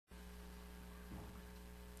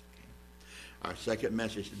Our second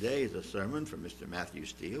message today is a sermon from Mr. Matthew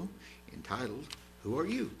Steele entitled, Who Are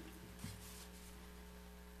You?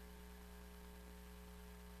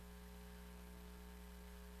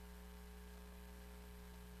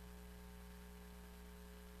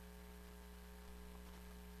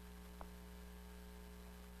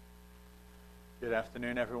 Good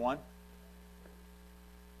afternoon, everyone.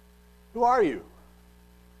 Who are you?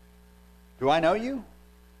 Do I know you?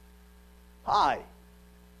 Hi,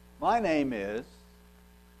 my name is,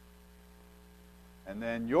 and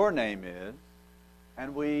then your name is,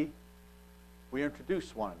 and we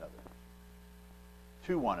introduce one another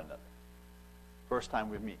to one another. First time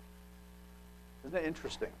we meet. Isn't it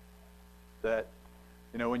interesting that,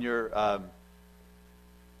 when you're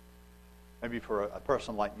maybe for a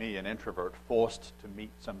person like me, an introvert, forced to meet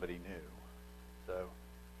somebody new. So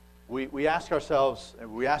we ask ourselves,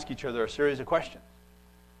 we ask each other a series of questions.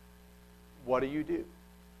 What do you do?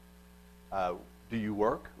 Do you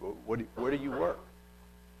work? Where do you work?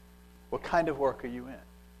 What kind of work are you in?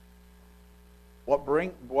 What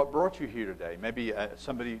brought you here today? Maybe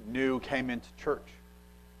somebody new came into church.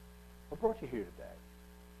 What brought you here today?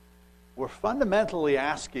 We're fundamentally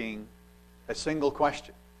asking a single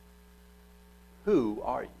question. Who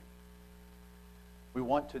are you? We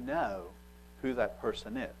want to know who that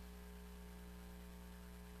person is.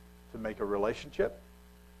 To make a relationship,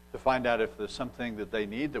 to find out if there's something that they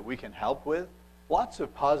need that we can help with. Lots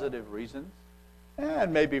of positive reasons.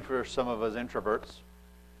 And maybe for some of us introverts,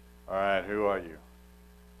 all right, who are you?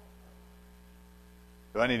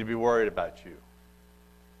 Do I need to be worried about you?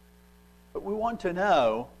 But we want to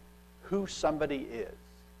know who somebody is.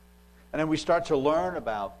 And then we start to learn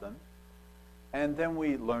about them. And then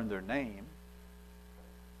we learn their name.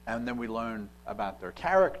 And then we learn about their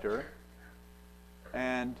character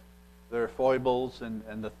and their foibles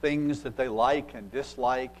and the things that they like and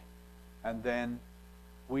dislike. And then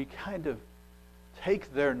we kind of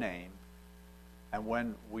take their name, and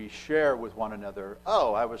when we share with one another,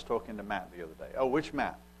 oh, I was talking to Matt the other day. Oh, which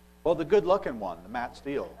Matt? Well, the good-looking one, the Matt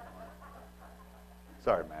Steele.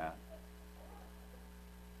 Sorry, Matt.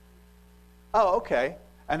 Oh, okay.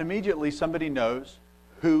 And immediately somebody knows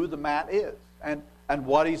who the Matt is and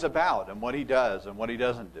what he's about and what he does and what he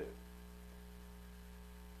doesn't do.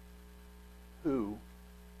 Who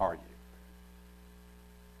are you?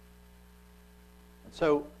 And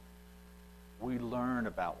so we learn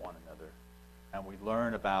about one another, and we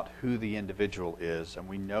learn about who the individual is, and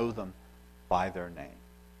we know them by their name.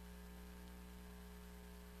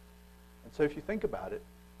 And so if you think about it,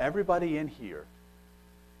 everybody in here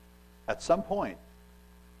at some point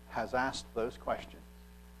has asked those questions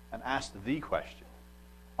and asked the question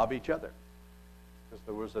of each other. Because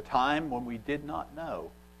there was a time when we did not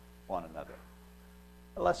know one another.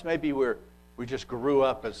 Unless maybe we just grew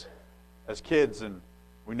up as kids and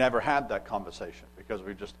we never had that conversation because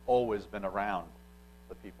we've just always been around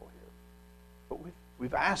the people here. But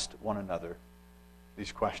we've asked one another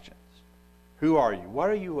these questions. Who are you? What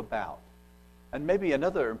are you about? And maybe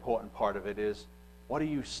another important part of it is, what do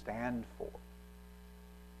you stand for?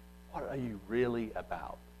 What are you really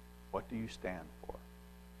about? What do you stand for?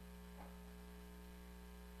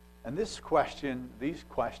 And these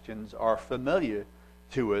questions are familiar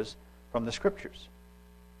to us from the Scriptures.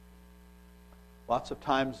 Lots of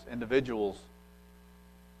times individuals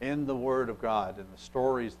in the Word of God, in the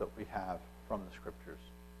stories that we have from the Scriptures,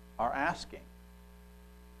 are asking,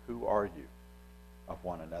 who are you of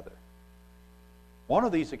one another? One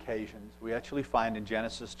of these occasions we actually find in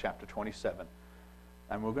Genesis chapter 27,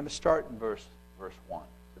 and we're going to start in verse 1.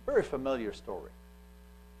 It's a very familiar story.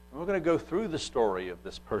 And we're going to go through the story of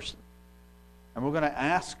this person, and we're going to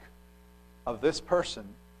ask of this person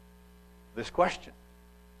this question.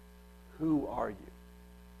 Who are you?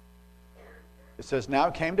 It says, now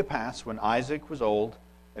it came to pass when Isaac was old,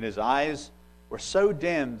 and his eyes were so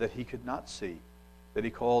dim that he could not see, that he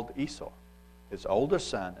called Esau, his older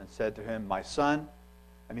son, and said to him, my son.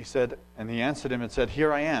 And he answered him and said,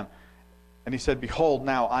 here I am. And he said, behold,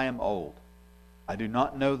 now I am old. I do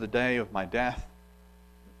not know the day of my death.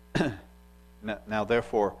 Now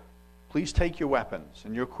therefore, please take your weapons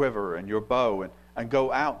and your quiver and your bow and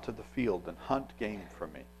go out to the field and hunt game for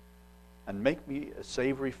me. And make me a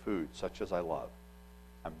savory food such as I love,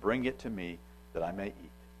 and bring it to me that I may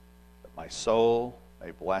eat, that my soul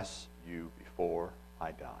may bless you before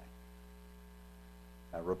I die.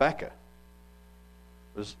 Now Rebekah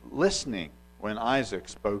was listening when Isaac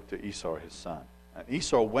spoke to Esau his son. And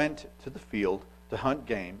Esau went to the field to hunt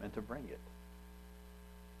game and to bring it.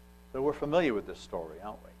 So we're familiar with this story,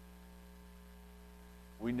 aren't we?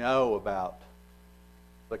 We know about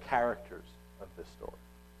the characters of this story.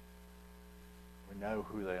 We know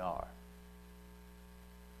who they are.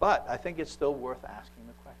 But I think it's still worth asking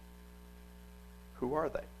the question, who are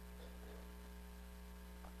they?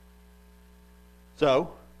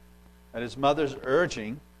 So, at his mother's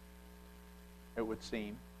urging, it would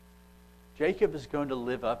seem, Jacob is going to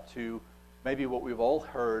live up to maybe what we've all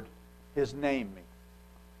heard his name means,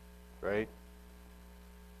 right?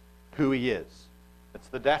 Who he is. It's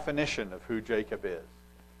the definition of who Jacob is.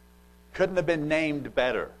 Couldn't have been named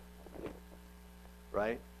better,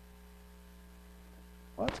 right?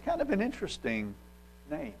 Well, it's kind of an interesting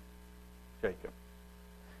name, Jacob.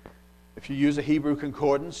 If you use a Hebrew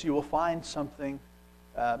concordance, you will find something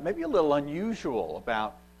maybe a little unusual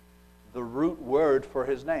about the root word for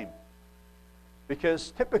his name.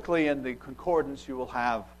 Because typically in the concordance you will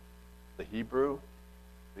have the Hebrew,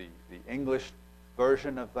 the English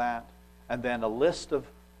version of that, and then a list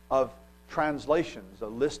of translations, a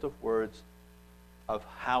list of words of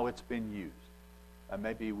how it's been used. And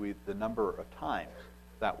maybe with the number of times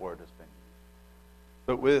that word has been used.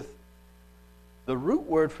 But with the root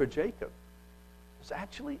word for Jacob, there's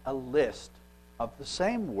actually a list of the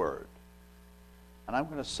same word. And I'm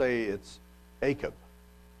going to say it's Acab.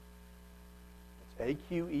 It's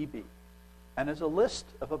A-Q-E-B. And there's a list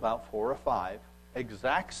of about 4 or 5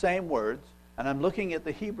 exact same words. And I'm looking at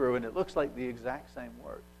the Hebrew, and it looks like the exact same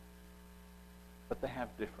words. But they have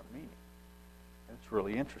different meanings. And it's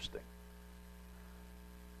really interesting.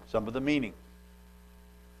 Some of the meaning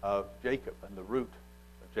of Jacob and the root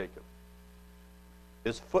of Jacob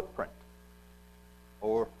is footprint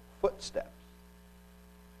or footsteps,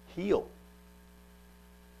 heel,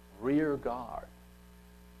 rear guard,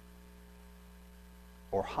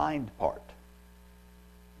 or hind part.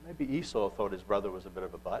 Maybe Esau thought his brother was a bit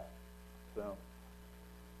of a butt, so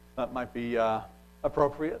that might be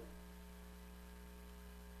appropriate.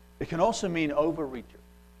 It can also mean overreacher.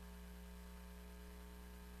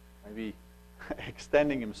 Maybe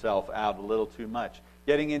extending himself out a little too much,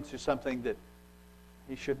 getting into something that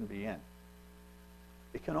he shouldn't be in.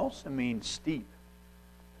 It can also mean steep,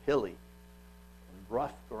 hilly, and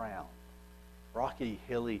rough ground. Rocky,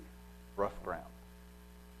 hilly, rough ground.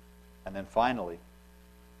 And then finally,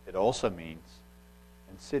 it also means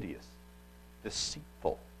insidious,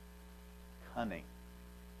 deceitful, cunning.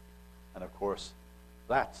 And of course,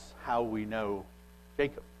 that's how we know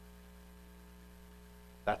Jacob.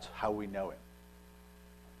 That's how we know him.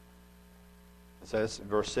 It says in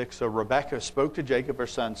verse 6, so Rebekah spoke to Jacob her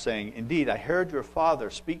son, saying, indeed, I heard your father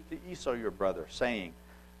speak to Esau your brother, saying,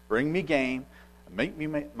 bring me game, and make me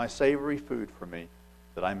my savory food for me,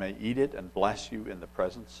 that I may eat it and bless you in the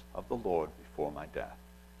presence of the Lord before my death.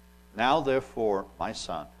 Now therefore, my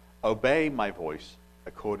son, obey my voice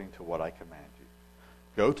according to what I command you.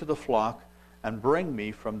 Go to the flock and bring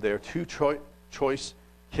me from there 2 choice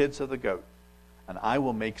kids of the goat, and I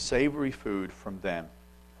will make savory food from them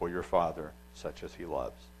for your father, such as he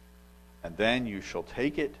loves. And then you shall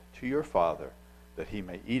take it to your father, that he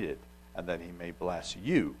may eat it, and that he may bless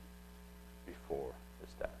you before his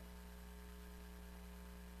death.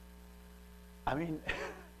 I mean,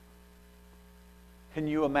 can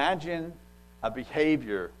you imagine a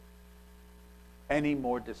behavior any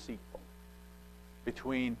more deceitful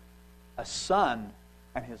between a son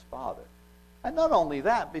and his father? And not only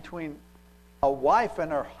that, between a wife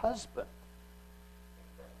and her husband.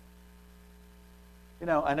 You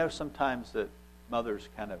know, I know sometimes that mothers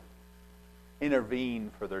kind of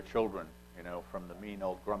intervene for their children, you know, from the mean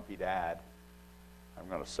old grumpy dad. I'm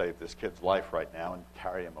going to save this kid's life right now and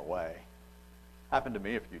carry him away. Happened to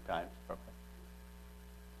me a few times.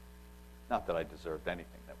 Not that I deserved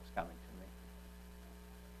anything that was coming to me.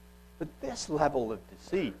 But this level of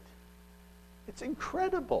deceit, it's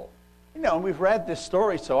incredible. You know, and we've read this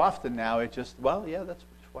story so often now, it just, well, yeah, that's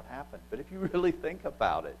what happened. But if you really think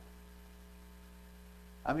about it,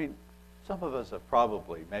 I mean, some of us have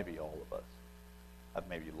probably, maybe all of us, have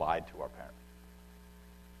maybe lied to our parents.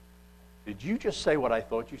 Did you just say what I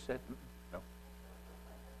thought you said? No.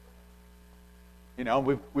 You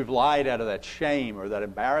know, we've lied out of that shame or that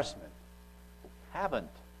embarrassment. We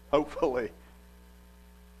haven't, hopefully,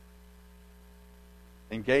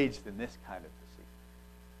 engaged in this kind of deceit,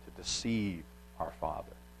 to deceive our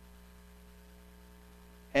father.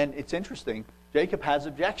 And it's interesting, Jacob has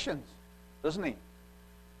objections, doesn't he?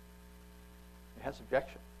 He has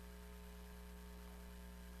objections.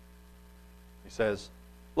 He says,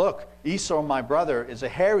 look, Esau, my brother, is a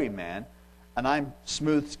hairy man, and I'm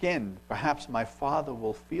smooth-skinned. Perhaps my father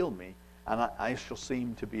will feel me, and I shall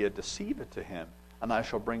seem to be a deceiver to him, and I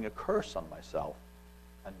shall bring a curse on myself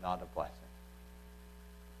and not a blessing.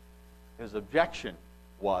 His objection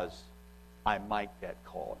was, I might get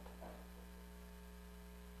caught.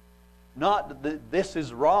 Not that this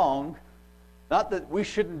is wrong. Not that we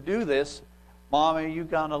shouldn't do this. Mom, are you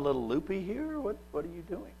gone a little loopy here? What are you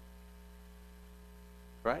doing?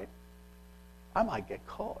 Right? I might get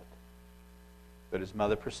caught. But his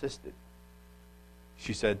mother persisted.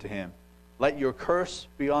 She said to him, "Let your curse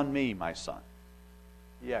be on me, my son."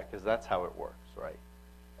 Yeah, because that's how it works, right?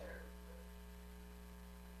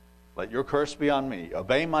 "Let your curse be on me.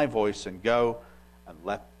 Obey my voice and go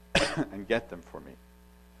and get them for me."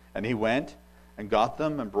 And he went and got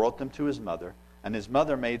them and brought them to his mother. And his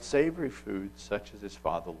mother made savory food such as his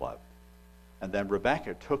father loved. And then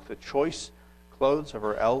Rebekah took the choice clothes of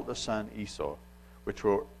her eldest son Esau, which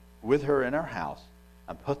were with her in her house,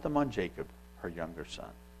 and put them on Jacob, her younger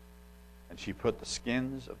son. And she put the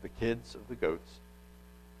skins of the kids of the goats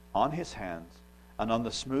on his hands and on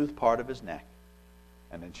the smooth part of his neck.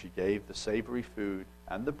 And then she gave the savory food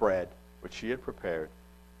and the bread which she had prepared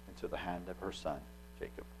into the hand of her son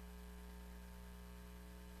Jacob.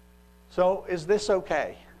 So, is this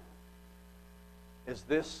okay? Is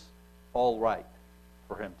this all right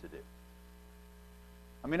for him to do?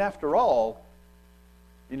 I mean, after all,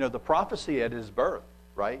 the prophecy at his birth,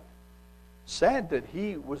 right, said that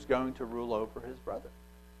he was going to rule over his brother,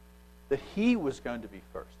 that he was going to be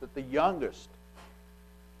first, that the youngest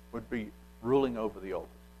would be ruling over the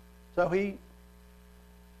oldest. So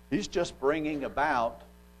he's just bringing about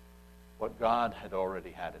what God had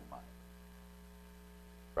already had in mind,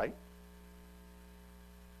 right?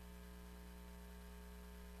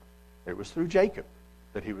 It was through Jacob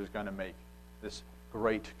that he was going to make this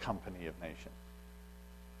great company of nations.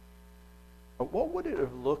 But what would it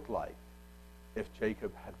have looked like if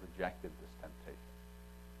Jacob had rejected this temptation?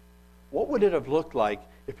 What would it have looked like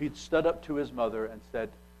if he'd stood up to his mother and said,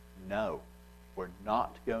 "No, we're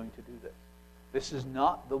not going to do this. This is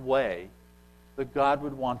not the way that God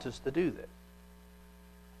would want us to do this.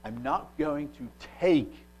 I'm not going to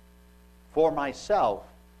take for myself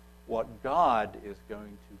what God is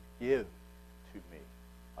going to give to me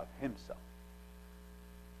of himself."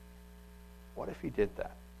 What if he did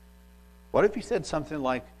that? What if he said something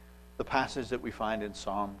like the passage that we find in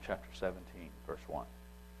Psalm chapter 17, verse 1?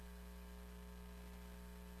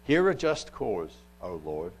 "Hear a just cause, O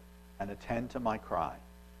Lord, and attend to my cry.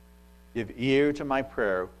 Give ear to my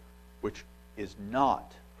prayer, which is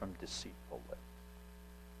not from deceitful lips.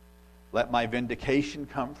 Let my vindication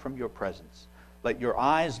come from your presence. Let your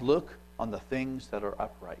eyes look on the things that are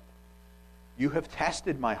upright. You have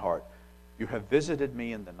tested my heart. You have visited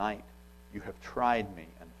me in the night. You have tried me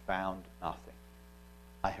and found nothing.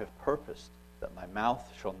 I have purposed that my mouth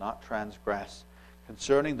shall not transgress.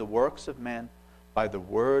 Concerning the works of men, by the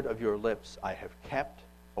word of your lips, I have kept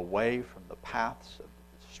away from the paths of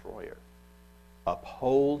the destroyer.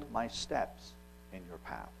 Uphold my steps in your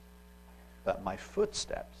path, that my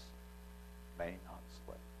footsteps may not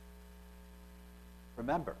slip."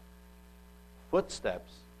 Remember,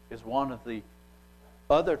 footsteps is one of the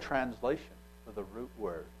other translations for the root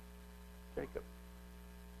word Jacob.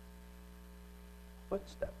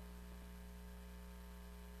 Footsteps.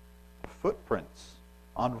 Footprints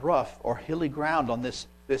on rough or hilly ground on this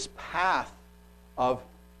path of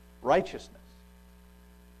righteousness.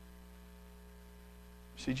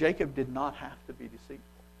 See, Jacob did not have to be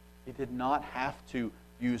deceitful. He did not have to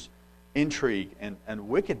use intrigue and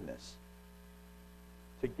wickedness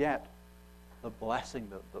to get the blessing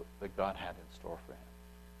that God had in store for him.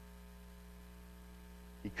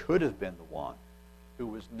 He could have been the one who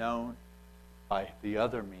was known by the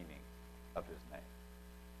other meaning of his name.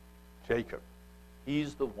 Jacob.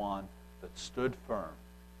 He's the one that stood firm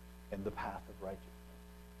in the path of righteousness,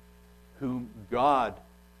 whom God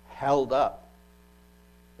held up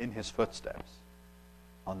in his footsteps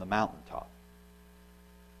on the mountaintop.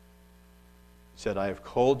 He said, "I have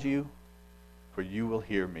called you, for you will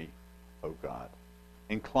hear me, O God.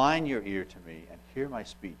 Incline your ear to me and hear my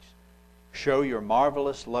speech. Show your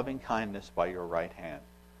marvelous loving kindness by your right hand.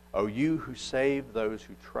 O you who save those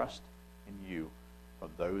who trust in you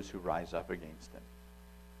from those who rise up against them.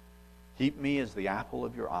 Keep me as the apple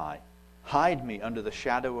of your eye. Hide me under the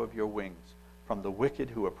shadow of your wings from the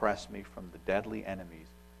wicked who oppress me, from the deadly enemies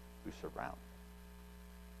who surround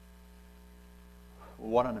me."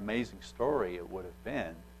 What an amazing story it would have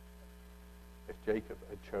been if Jacob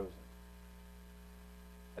had chosen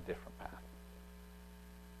a different path.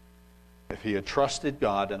 If he had trusted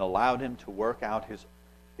God and allowed him to work out his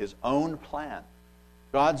own plan,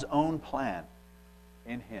 God's own plan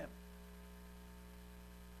in him.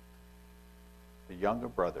 The younger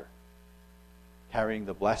brother carrying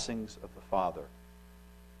the blessings of the father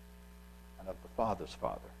and of the father's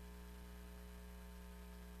father.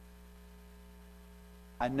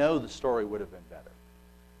 I know the story would have been better,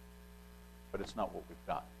 but it's not what we've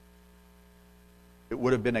got. It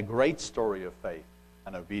would have been a great story of faith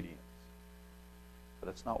and obedience, but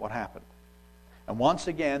it's not what happened. And once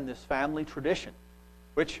again, this family tradition,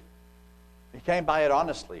 which he came by it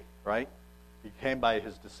honestly, right? He came by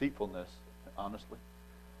his deceitfulness, honestly.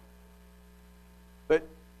 But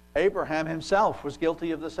Abraham himself was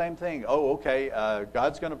guilty of the same thing. Oh, okay,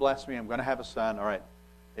 God's going to bless me. I'm going to have a son. All right,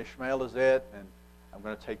 Ishmael is it, and I'm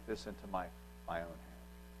going to take this into my own hand.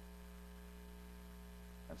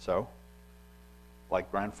 And so, like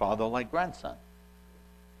grandfather, like grandson.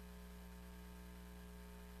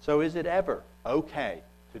 So is it ever okay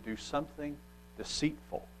to do something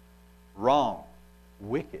deceitful, wrong,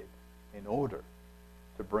 wicked, in order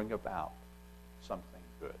to bring about something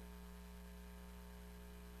good?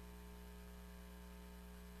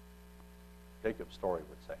 Jacob's story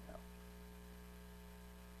would say no.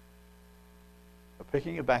 But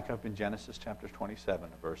picking it back up in Genesis chapter 27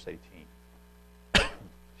 and verse 18. Excuse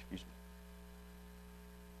me.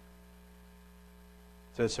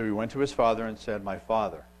 It says, so he went to his father and said, my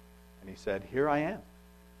father. And he said, here I am.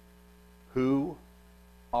 Who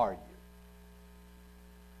are you?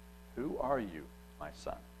 Who are you, my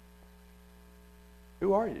son?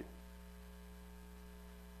 Who are you?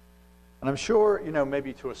 And I'm sure,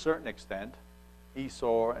 maybe to a certain extent,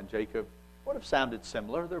 Esau and Jacob would have sounded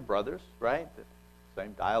similar. They're brothers, right? The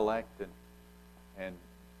same dialect and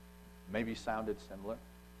maybe sounded similar.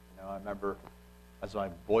 I remember as my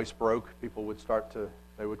voice broke, people would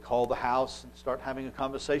they would call the house and start having a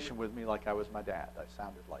conversation with me like I was my dad. I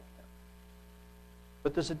sounded like him.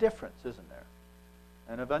 But there's a difference, isn't there?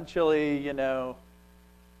 And eventually,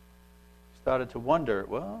 started to wonder,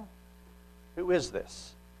 well, who is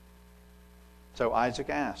this? So Isaac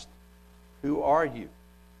asked, who are you?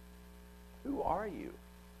 Who are you,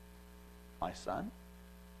 my son?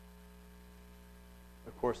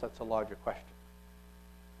 Of course, that's a larger question.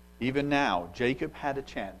 Even now, Jacob had a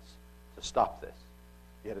chance to stop this.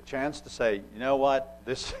 He had a chance to say, you know what?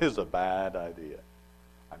 This is a bad idea.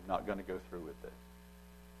 I'm not going to go through with this.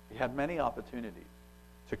 He had many opportunities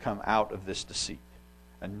to come out of this deceit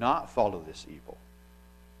and not follow this evil.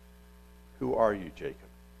 Who are you, Jacob?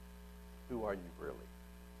 Who are you really?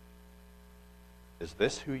 Is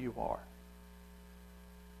this who you are?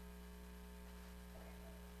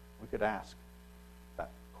 We could ask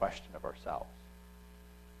that question of ourselves.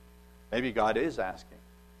 Maybe God is asking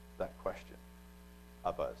that question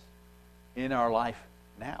of us in our life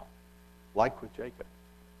now, like with Jacob.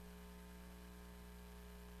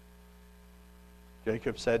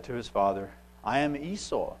 Jacob said to his father, I am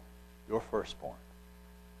Esau, your firstborn.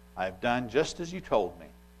 I have done just as you told me.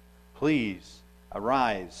 Please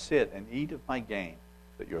arise, sit, and eat of my game,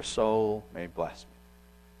 that your soul may bless me.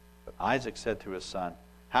 But Isaac said to his son,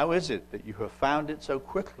 how is it that you have found it so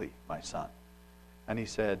quickly, my son? And he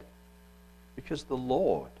said, because the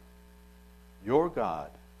Lord, your God,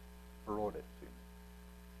 brought it to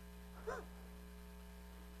me.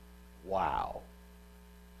 Wow.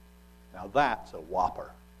 Now that's a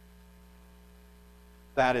whopper.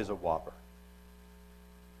 That is a whopper.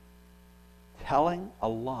 Telling a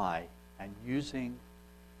lie and using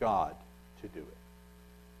God to do it.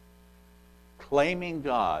 Claiming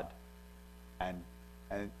God and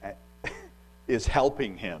is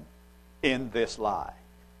helping him in this lie.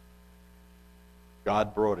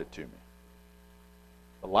 God brought it to me.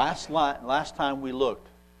 The last time we looked,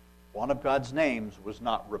 one of God's names was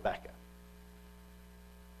not Rebecca.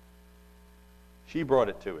 She brought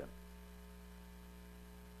it to him.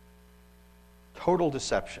 Total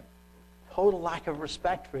deception. Total lack of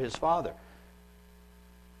respect for his father.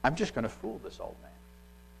 I'm just going to fool this old man.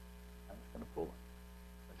 I'm just going to fool him.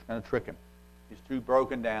 I'm just going to trick him. He's too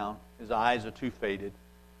broken down. His eyes are too faded.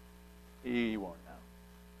 He won't know.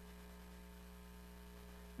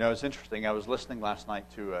 Now, it's interesting. I was listening last night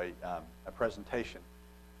to a presentation.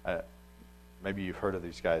 Maybe you've heard of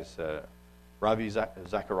these guys. Ravi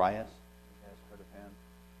Zacharias. You guys heard of him?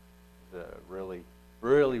 He's a really,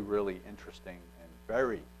 really, really interesting and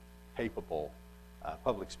very capable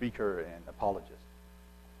public speaker and apologist.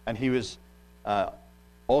 And he was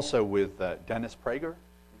also with Dennis Prager.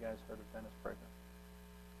 You guys heard of Dennis Prager?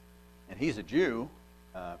 And he's a Jew.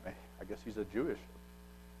 I guess he's a Jewish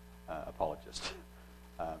apologist.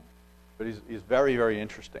 But he's very, very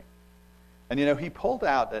interesting. And he pulled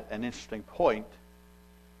out an interesting point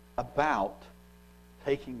about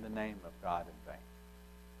taking the name of God in vain.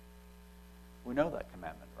 We know that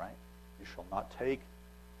commandment, right? You shall not take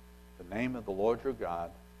the name of the Lord your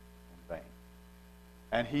God in vain.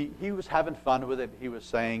 And he was having fun with it. He was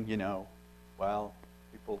saying, well,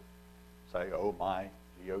 people say, oh my,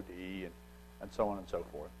 G-O-D, and so on and so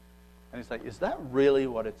forth. And he's like, is that really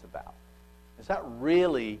what it's about? Is that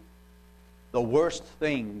really the worst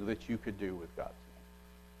thing that you could do with God's name?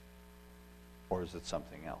 Or is it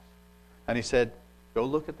something else? And he said, go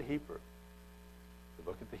look at the Hebrew. If you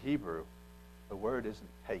look at the Hebrew, the word isn't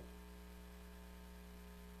take.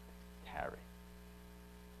 It's carry.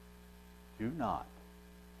 Do not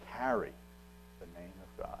carry the name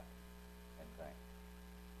of God in vain.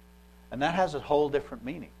 And that has a whole different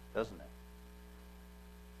meaning, doesn't it?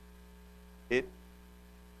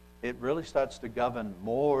 It really starts to govern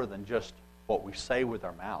more than just what we say with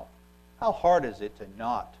our mouth. How hard is it to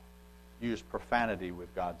not use profanity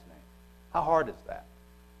with God's name? How hard is that?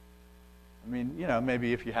 I mean,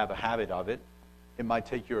 maybe if you have a habit of it, it might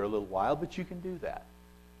take you a little while, but you can do that.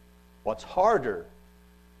 What's harder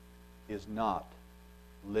is not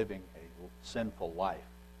living a sinful life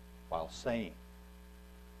while saying,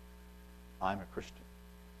 I'm a Christian.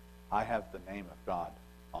 I have the name of God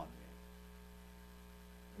on me.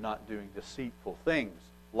 Not doing deceitful things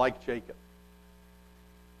like Jacob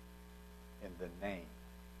in the name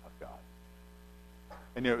of God.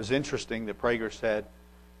 And it was interesting that Prager said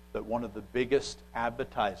that one of the biggest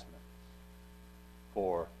advertisements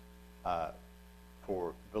for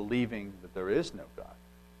believing that there is no God,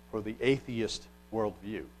 for the atheist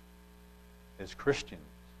worldview, is Christians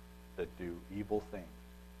that do evil things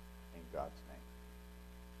in God's name.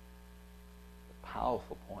 A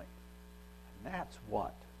powerful point. And that's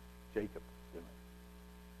what Jacob was doing.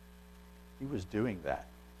 He was doing that,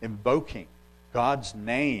 invoking God's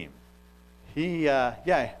name.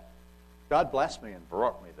 God blessed me and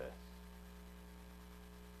brought me this.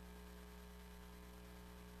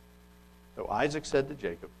 So Isaac said to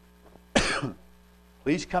Jacob,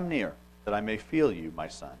 please come near, that I may feel you, my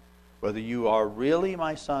son, whether you are really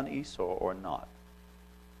my son Esau or not.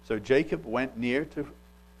 So Jacob went near to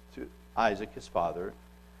Isaac, his father,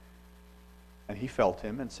 and he felt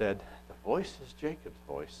him and said, the voice is Jacob's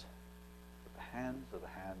voice, but the hands are the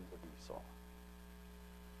hands of Esau.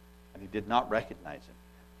 And he did not recognize him,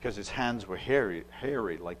 because his hands were hairy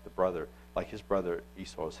like his brother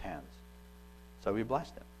Esau's hands. So he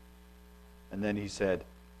blessed him. And then he said,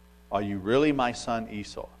 are you really my son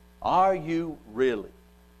Esau? Are you really?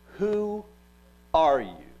 Who are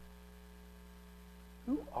you?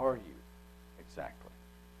 Who are you exactly?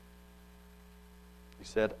 He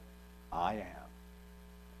said, I am.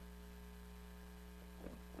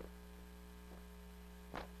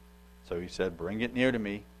 So he said, bring it near to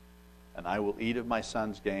me, and I will eat of my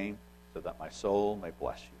son's game, so that my soul may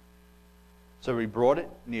bless you. So he brought it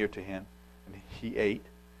near to him, and he ate,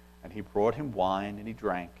 and he brought him wine, and he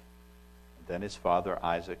drank. And then his father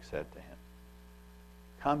Isaac said to him,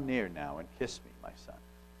 come near now and kiss me, my son.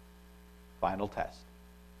 Final test.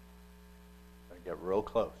 I'm going to get real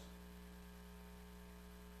close.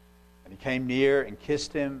 And he came near and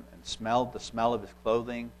kissed him and smelled the smell of his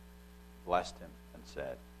clothing, blessed him, and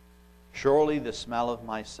said, surely the smell of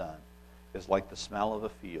my son is like the smell of a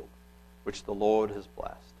field, which the Lord has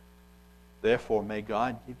blessed. Therefore may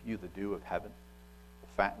God give you the dew of heaven, the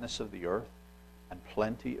fatness of the earth, and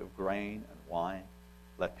plenty of grain and wine.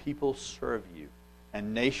 Let people serve you,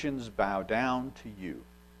 and nations bow down to you.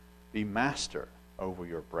 Be master over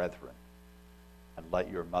your brethren, and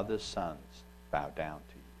let your mother's sons bow down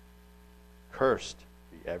to you. Cursed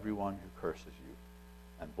be everyone who curses you,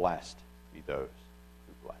 and blessed be those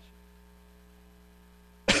who bless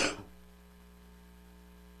you.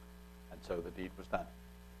 And so the deed was done.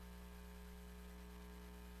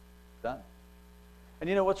 Done.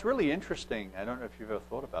 And what's really interesting, I don't know if you've ever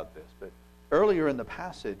thought about this, but earlier in the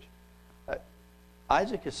passage,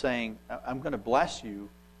 Isaac is saying, I'm going to bless you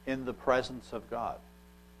in the presence of God.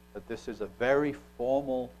 That this is a very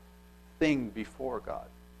formal thing before God.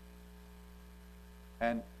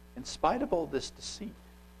 And in spite of all this deceit,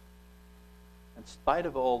 in spite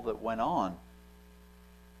of all that went on,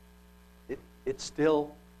 it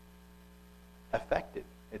still affected.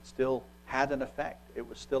 It still had an effect. It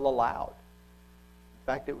was still allowed. In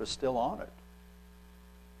fact, it was still honored.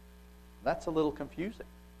 That's a little confusing.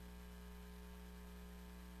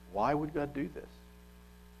 Why would God do this?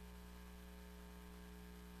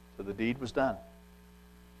 So the deed was done.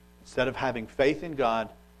 Instead of having faith in God,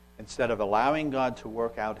 instead of allowing God to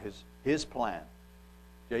work out his plan,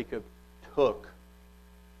 Jacob took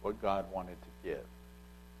what God wanted to give.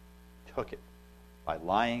 He took it by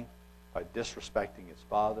lying, by disrespecting his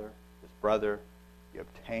father, his brother. He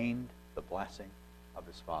obtained the blessing of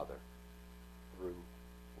his father through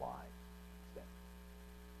lies.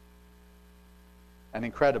 And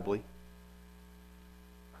incredibly,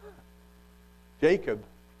 Jacob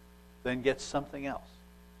then gets something else.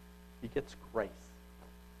 He gets grace.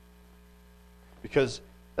 Because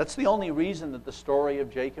that's the only reason that the story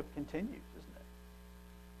of Jacob continues, isn't it?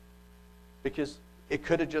 Because it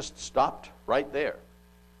could have just stopped right there.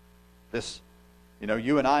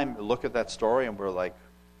 You and I look at that story and we're like,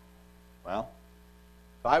 well,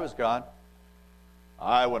 if I was God,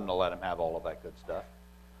 I wouldn't have let him have all of that good stuff.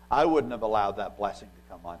 I wouldn't have allowed that blessing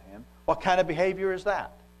to come on him. What kind of behavior is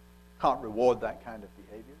that? Can't reward that kind of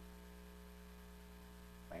behavior.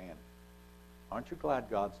 Man, aren't you glad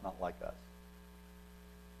God's not like us?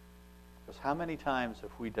 Because how many times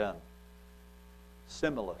have we done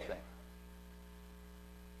similar things?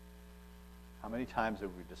 How many times have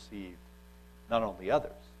we deceived not only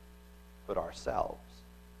others, but ourselves?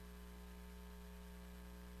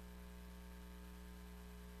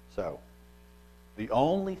 So, the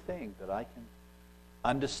only thing that I can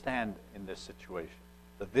understand in this situation,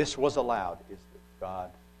 that this was allowed, is that God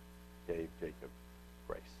gave Jacob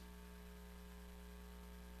grace.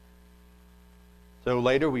 So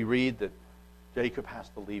later we read that Jacob has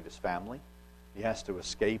to leave his family. He has to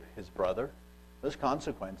escape his brother. There's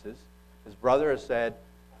consequences. His brother has said,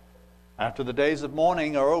 after the days of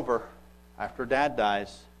mourning are over, after Dad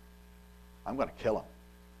dies, I'm going to kill him.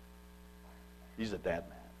 He's a dead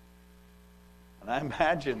man. And I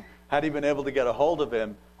imagine, had he been able to get a hold of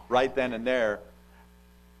him right then and there,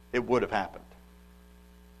 it would have happened.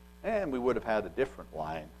 And we would have had a different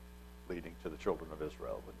line leading to the children of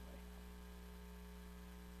Israel, wouldn't we?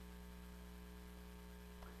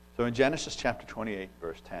 So in Genesis chapter 28,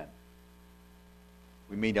 verse 10,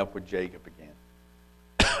 we meet up with Jacob again.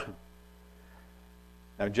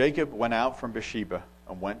 Now Jacob went out from Beersheba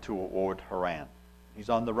and went toward Haran. He's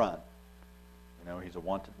on the run. He's a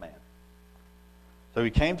wanted man. So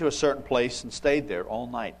he came to a certain place and stayed there all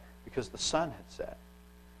night because the sun had set.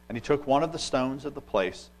 And he took one of the stones of the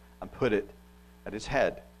place and put it at his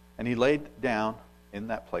head. And he laid down in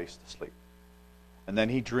that place to sleep. And then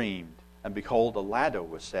he dreamed, and behold, a ladder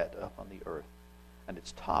was set up on the earth, and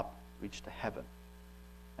its top reached to heaven.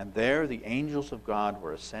 And there the angels of God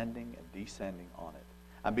were ascending and descending on it.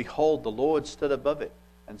 And behold, the Lord stood above it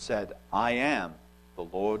and said, I am the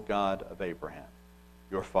Lord God of Abraham,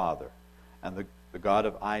 your father, and the God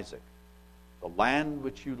of Isaac. The land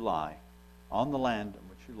which you lie, on the land in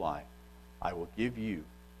which you lie, I will give you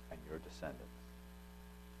and your descendants.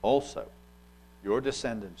 Also, your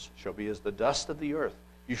descendants shall be as the dust of the earth.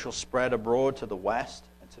 You shall spread abroad to the west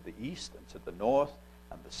and to the east and to the north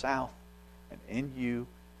and the south, and in you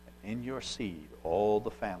and in your seed all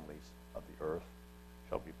the families of the earth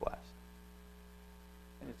shall be blessed.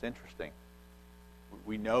 And it's interesting.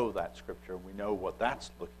 We know that scripture. We know what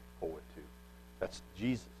that's looking forward to. That's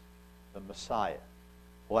Jesus, the Messiah,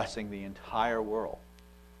 blessing the entire world.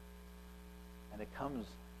 And it comes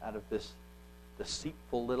out of this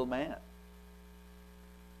deceitful little man.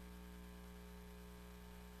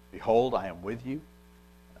 Behold, I am with you,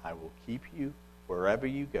 and I will keep you wherever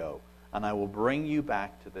you go, and I will bring you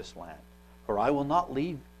back to this land. For I will not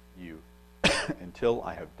leave you until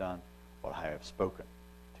I have done what I have spoken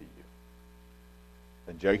to you.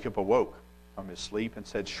 Then Jacob awoke from his sleep and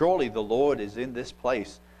said, surely the Lord is in this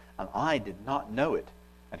place, and I did not know it.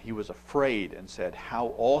 And he was afraid and said,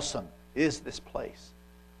 how awesome is this place?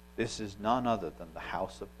 This is none other than the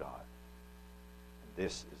house of God, and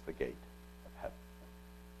this is the gate of heaven.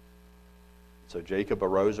 So Jacob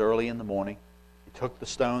arose early in the morning. He took the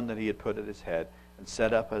stone that he had put at his head and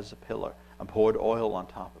set up as a pillar and poured oil on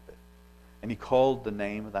top of it. And he called the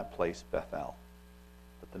name of that place Bethel.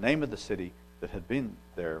 But the name of the city that had been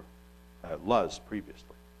there Luz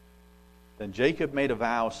previously. Then Jacob made a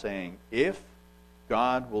vow, saying, if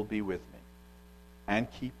God will be with me and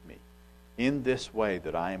keep me in this way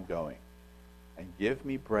that I am going, and give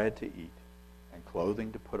me bread to eat and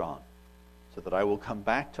clothing to put on, so that I will come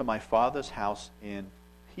back to my father's house in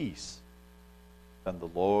peace, then the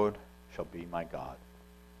Lord shall be my God.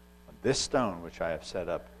 And this stone which I have set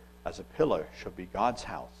up as a pillar shall be God's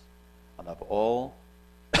house, and of all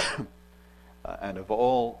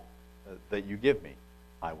that you give me,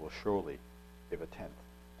 I will surely give a tenth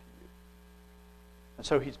to you. And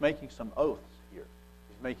so he's making some oaths here.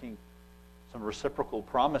 He's making some reciprocal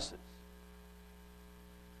promises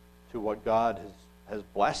to what God has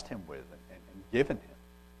blessed him with and given him.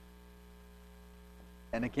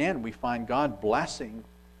 And again, we find God blessing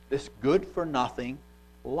this good-for-nothing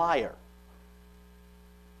liar.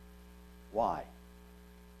 Why?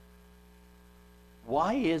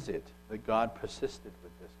 Why is it that God persisted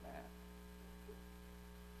with this man?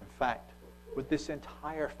 In fact, with this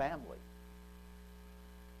entire family.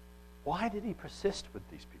 Why did he persist with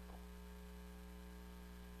these people?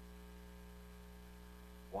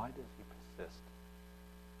 why does he persist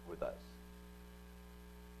with us?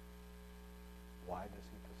 Why does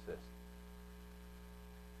he persist?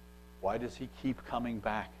 Why does he keep coming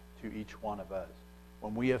back to each one of us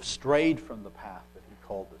when we have strayed from the path that he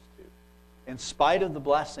called us to? In spite of the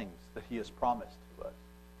blessings that he has promised to us,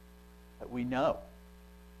 that we know,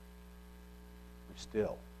 we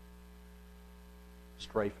still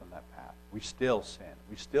stray from that path. We still sin.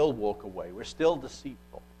 We still walk away. We're still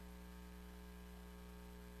deceitful.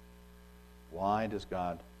 Why does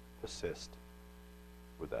God persist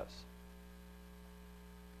with us?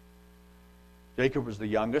 Jacob was the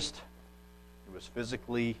youngest. He was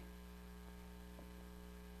physically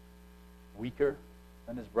weaker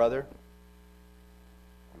than his brother.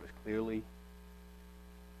 He was clearly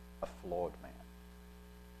a flawed man,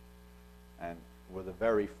 and with a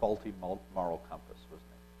very faulty moral compass, wasn't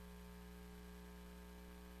he?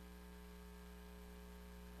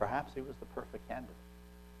 Perhaps he was the perfect candidate.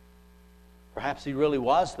 Perhaps he really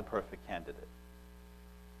was the perfect candidate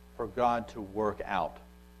for God to work out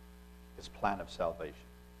his plan of salvation,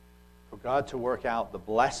 for God to work out the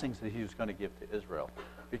blessings that he was going to give to Israel,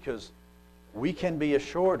 because we can be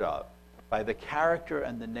assured of, by the character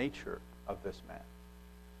and the nature of this man,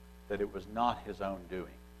 that it was not his own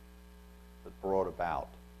doing that brought about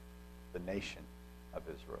the nation of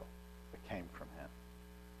Israel that came from him.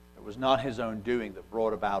 It was not his own doing that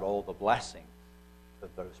brought about all the blessings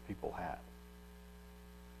that those people had.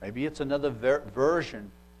 Maybe it's another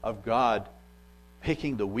version of God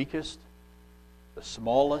picking the weakest, the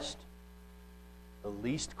smallest, the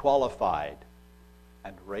least qualified,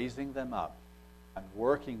 and raising them up and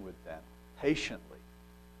working with them patiently,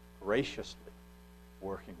 graciously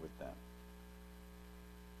working with them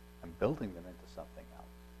and building them into something else.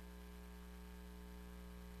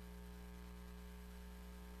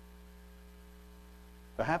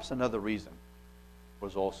 Perhaps another reason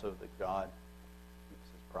was also that God keeps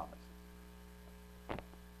his promises.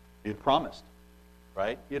 He had promised,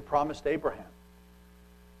 right? He had promised Abraham.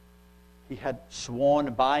 He had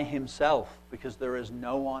sworn by himself, because there is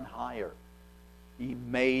no one higher. He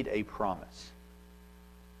made a promise.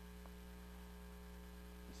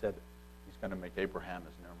 He said he's going to make Abraham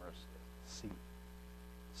as numerous as the sea,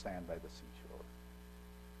 sand by the seashore.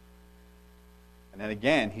 And then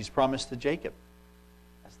again, he's promised to Jacob,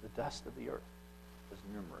 as the dust of the earth is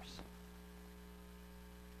numerous.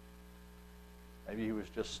 Maybe he was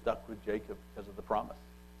just stuck with Jacob because of the promise.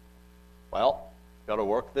 Well, got to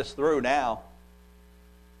work this through now.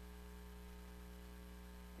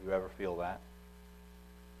 Do you ever feel that?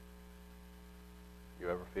 Do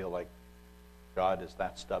you ever feel like God is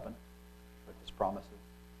that stubborn with his promises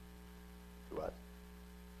to us?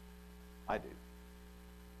 I do.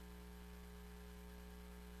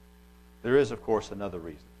 There is, of course, another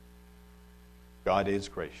reason. God is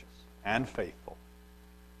gracious and faithful,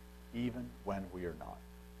 even when we are not.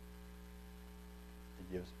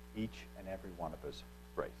 He gives each and every one of us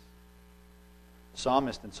grace. The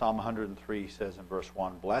psalmist in Psalm 103 says in verse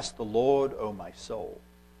 1, "Bless the Lord, O my soul,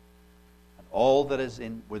 and all that is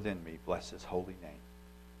within me, bless his holy name.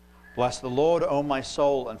 Bless the Lord, O my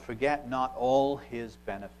soul, and forget not all his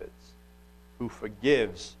benefits, who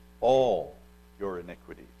forgives all your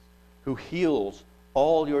iniquities, who heals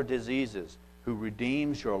all your diseases, who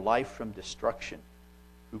redeems your life from destruction,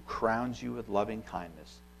 who crowns you with loving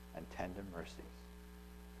kindness and tender mercies,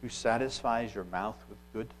 who satisfies your mouth with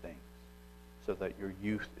good things, so that your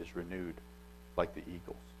youth is renewed like the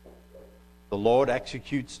eagles. The Lord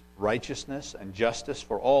executes righteousness and justice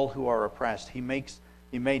for all who are oppressed. He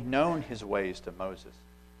made known his ways to Moses,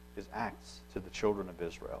 his acts to the children of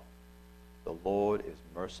Israel. The Lord is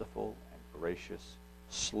merciful and gracious,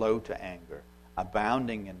 slow to anger,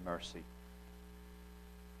 abounding in mercy.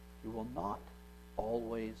 He will not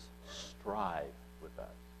always strive with us.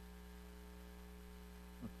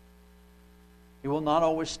 He will not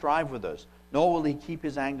always strive with us, nor will he keep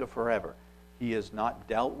his anger forever. He has not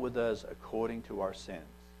dealt with us according to our sins,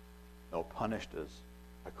 nor punished us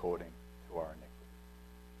according to our iniquities.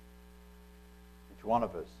 Each one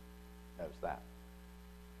of us knows that.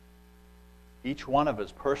 Each one of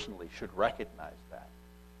us personally should recognize that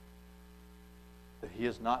he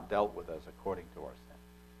has not dealt with us according to our sin,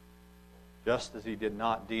 just as he did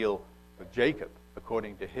not deal with Jacob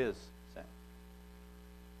according to his sin.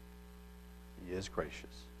 He is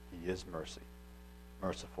gracious. He is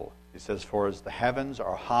merciful. He says, "For as the heavens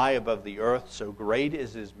are high above the earth, so great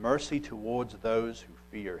is his mercy towards those who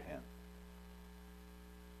fear him."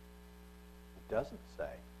 It doesn't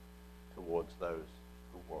say towards those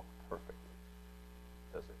who walk perfectly,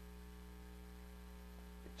 does it?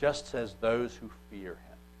 It just says those who fear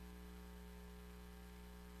him.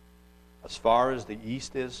 as far as the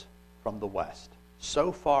east is from the west,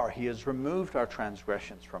 so far he has removed our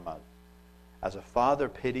transgressions from us. As a father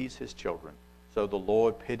pities his children, so the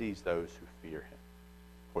Lord pities those who fear him.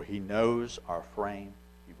 For he knows our frame,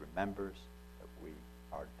 he remembers that we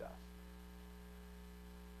are dust.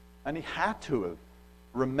 And he had to have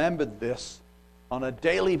remembered this on a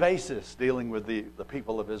daily basis, dealing with the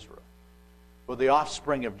people of Israel, with the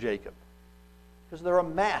offspring of Jacob. Because they're a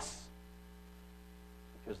mess.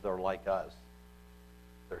 Because they're like us.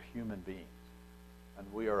 They're human beings. And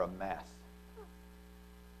we are a mess.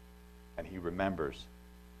 And he remembers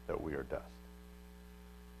that we are dust.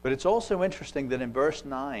 But it's also interesting that in verse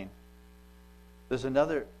 9, there's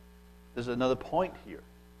another point here.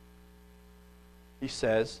 He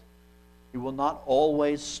says, he will not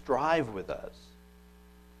always strive with us,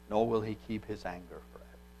 nor will he keep his anger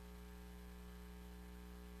forever.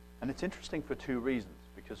 And it's interesting for two reasons.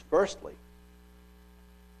 Because firstly,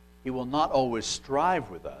 he will not always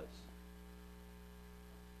strive with us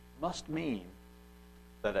must mean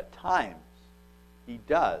that at times he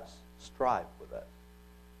does strive with us.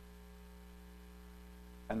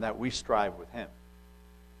 And that we strive with him.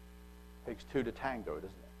 It takes two to tango, doesn't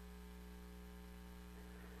it?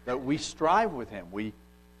 That we strive with him. We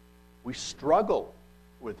struggle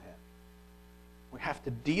with him. We have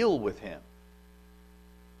to deal with him.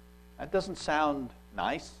 That doesn't sound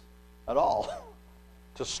nice at all.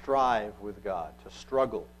 To strive with God, to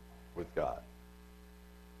struggle with God.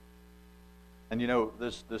 And you know,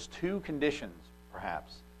 there's two conditions,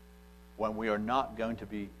 perhaps, when we are not going to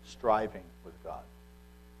be striving with God.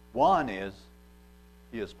 One is,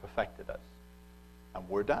 he has perfected us, and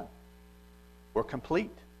we're done. We're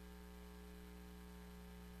complete.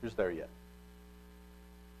 Who's there yet?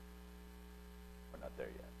 We're not there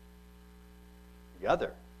yet. The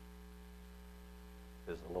other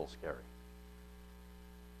is a little scary.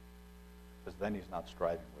 Because then he's not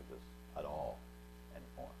striving with us at all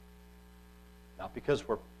anymore. Not because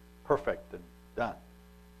we're perfect and done.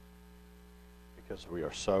 Because we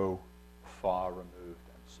are so far removed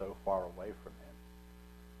and so far away from him.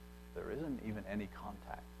 There isn't even any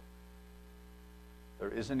contact. There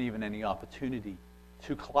isn't even any opportunity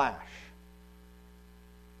to clash.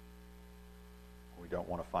 We don't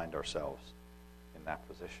want to find ourselves in that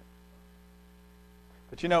position.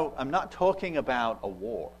 But you know, I'm not talking about a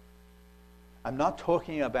war. I'm not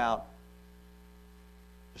talking about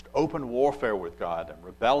just open warfare with God and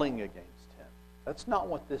rebelling against him. That's not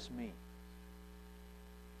what this means.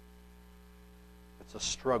 It's a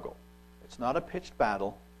struggle. It's not a pitched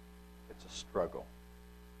battle. It's a struggle.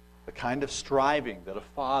 The kind of striving that a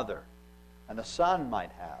father and a son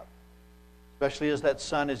might have, especially as that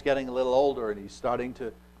son is getting a little older and he's starting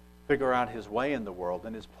to figure out his way in the world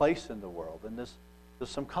and his place in the world. And there's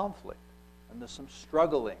some conflict and there's some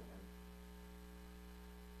struggling.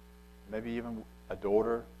 Maybe even a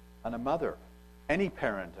daughter and a mother. Any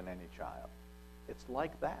parent and any child. It's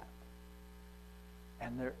like that.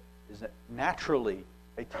 And there is naturally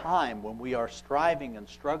a time when we are striving and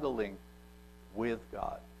struggling with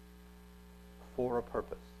God for a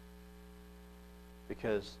purpose.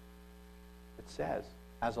 Because it says,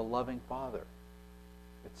 as a loving father.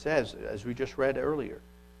 It says, as we just read earlier,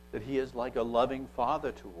 that he is like a loving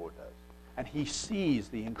father toward us. And he sees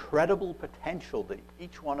the incredible potential that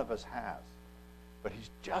each one of us has. But he's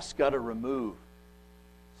just got to remove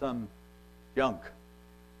some junk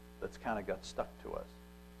that's kind of got stuck to us.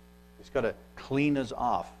 He's got to clean us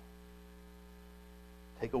off.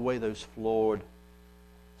 Take away those flawed,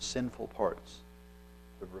 sinful parts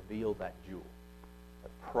to reveal that jewel.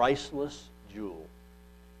 That priceless jewel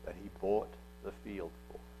that he bought the field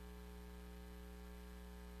for.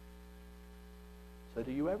 So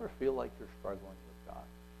do you ever feel like you're struggling with God?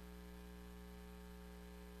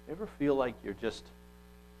 You ever feel like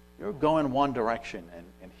you're going one direction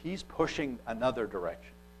and he's pushing another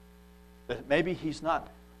direction? That maybe he's not,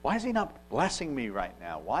 why is he not blessing me right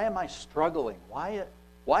now? Why am I struggling? Why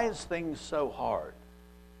is things so hard?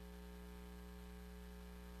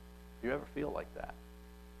 Do you ever feel like that?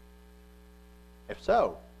 If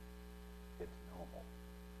so, it's normal.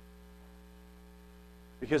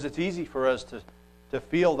 Because it's easy for us to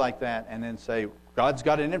feel like that and then say, God's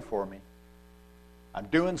got it in for me. I'm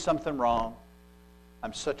doing something wrong.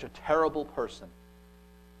 I'm such a terrible person.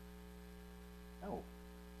 No.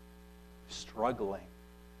 He's struggling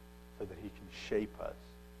so that he can shape us.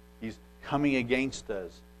 He's coming against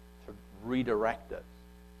us to redirect us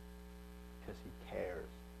because he cares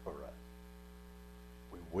for us.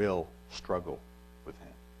 We will struggle with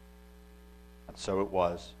him. And so it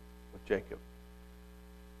was with Jacob.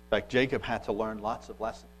 In fact, Jacob had to learn lots of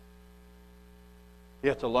lessons. He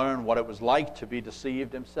had to learn what it was like to be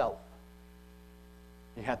deceived himself.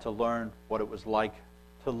 He had to learn what it was like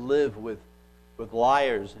to live with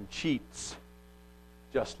liars and cheats,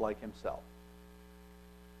 just like himself.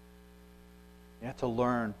 He had to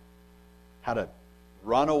learn how to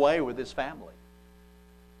run away with his family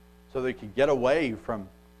so that he could get away from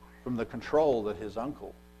the control that his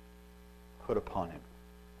uncle put upon him.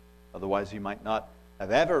 Otherwise, he might not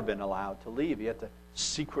have ever been allowed to leave. He had to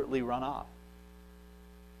secretly run off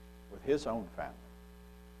with his own family.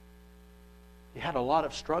 He had a lot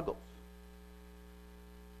of struggles.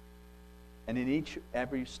 And in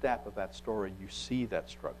every step of that story, you see that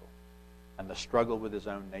struggle and the struggle with his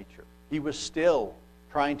own nature. He was still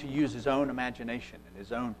trying to use his own imagination and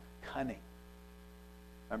his own cunning.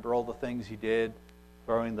 Remember all the things he did,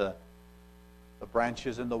 throwing the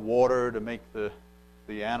branches in the water to make the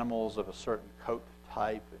animals of a certain coat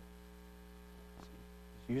type.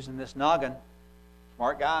 He's using this noggin.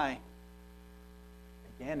 Smart guy.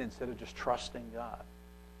 Again, instead of just trusting God,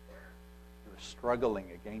 he was struggling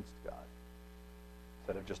against God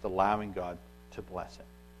instead of just allowing God to bless him.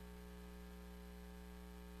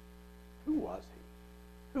 Who was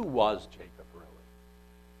he? Who was Jacob really?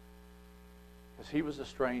 Because he was a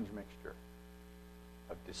strange mixture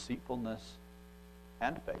of deceitfulness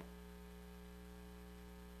and faith,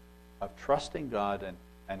 of trusting God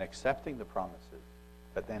and accepting the promises,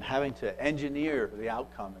 but then having to engineer the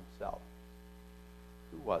outcome himself.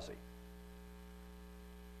 Who was he?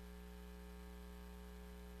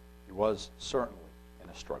 He was certainly in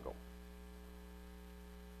a struggle.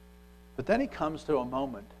 But then he comes to a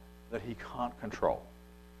moment that he can't control.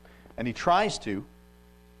 And he tries to,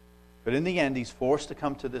 but in the end he's forced to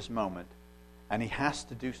come to this moment, and he has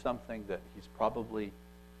to do something that he's probably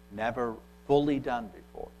never fully done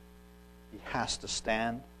before. He has to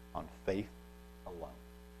stand on faith alone.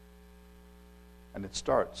 And it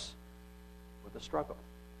starts with a struggle.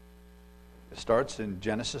 It starts in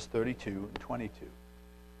Genesis 32 and 22.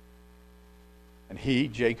 And he,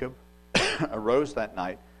 Jacob, arose that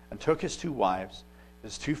night and took his 2 wives,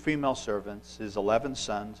 his 2 female servants, his 11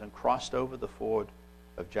 sons, and crossed over the ford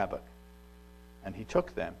of Jabbok. And he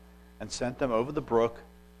took them and sent them over the brook,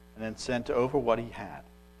 and then sent over what he had.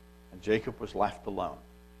 And Jacob was left alone.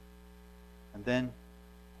 And then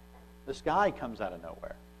this guy comes out of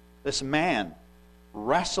nowhere. This man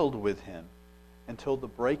wrestled with him until the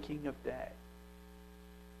breaking of day.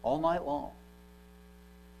 All night long.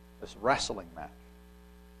 This wrestling match.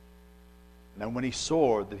 And then when he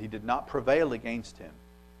saw that he did not prevail against him,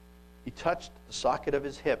 he touched the socket of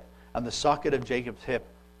his hip, and the socket of Jacob's hip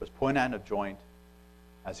was point out of joint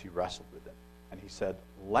as he wrestled with him. And he said,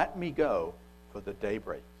 "Let me go, for the day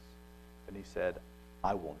breaks." And he said,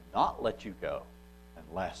 "I will not let you go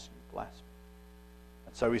unless you bless me."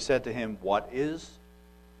 And so he said to him, "What is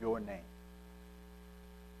your name?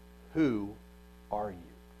 Who are you?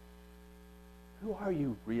 Who are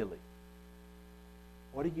you really?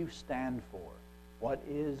 What do you stand for? What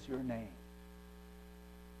is your name?"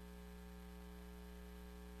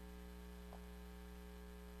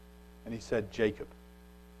 And he said, "Jacob."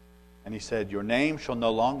 And he said, "Your name shall no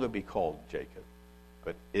longer be called Jacob,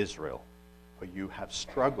 but Israel, for you have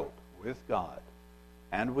struggled with God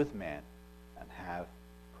and with man and have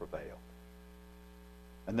prevailed."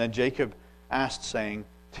 And then Jacob asked, saying,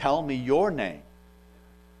 "Tell me your name.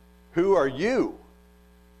 Who are you?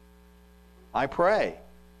 I pray."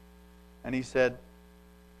 And he said,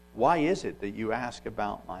 "Why is it that you ask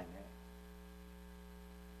about my name?"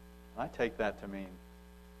 And I take that to mean,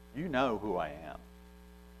 you know who I am.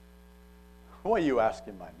 Why are you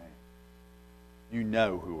asking my name? You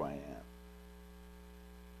know who I am.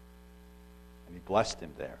 And he blessed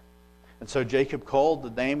him there. And so Jacob called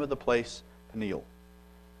the name of the place Peniel,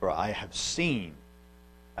 for I have seen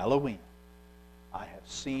Elohim. I have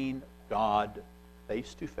seen God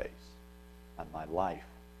face to face, and my life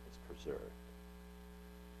is preserved.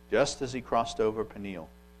 Just as he crossed over Peniel,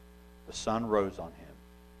 the sun rose on him,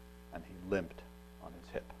 and he limped on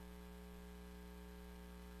his hip.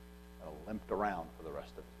 And limped around for the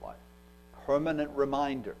rest of his life. Permanent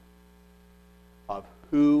reminder of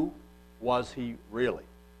who was he really.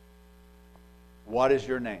 What is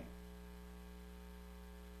your name?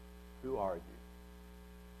 Who are you?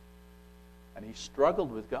 And he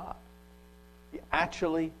struggled with God. He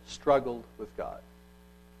actually struggled with God.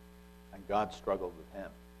 And God struggled with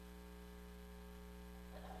him.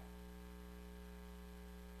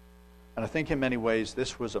 And I think in many ways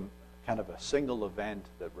this was a kind of a single event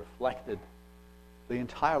that reflected the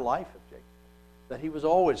entire life of Jacob. That he was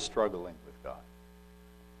always struggling with God.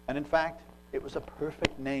 And in fact, it was a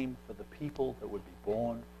perfect name for the people that would be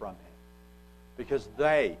born from him. because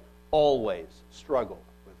they always struggled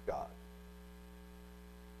with God.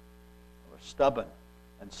 They were stubborn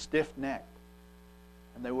and stiff-necked,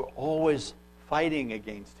 and they were always fighting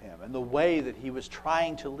against him and the way that he was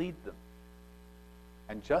trying to lead them.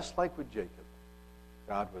 And just like with Jacob,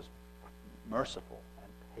 God was merciful and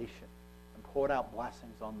patient and poured out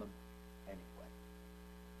blessings on them anyway.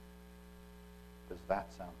 Does that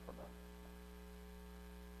sound familiar?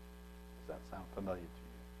 Does that sound familiar to you?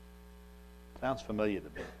 Sounds familiar to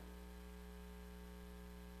me.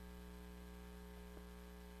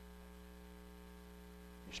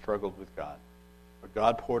 He struggled with God, but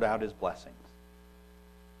God poured out his blessings.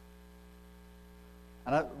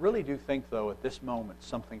 And I really do think, though, at this moment,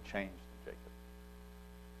 something changed in Jacob.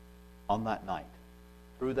 On that night,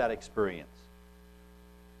 through that experience.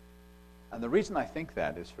 And the reason I think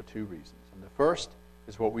that is for two reasons. And the first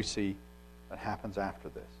is what we see that happens after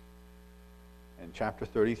this. In chapter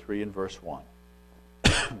 33 and verse 1.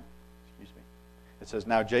 Excuse me. It says,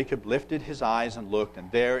 "Now Jacob lifted his eyes and looked, and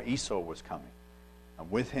there Esau was coming. And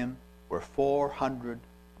with him were 400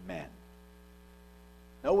 men."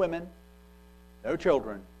 No women, no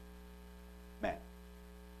children, men.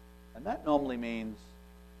 And that normally means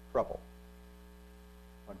trouble.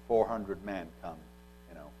 When 400 men come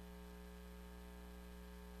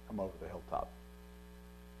over the hilltop.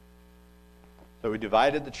 So he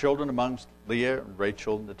divided the children amongst Leah and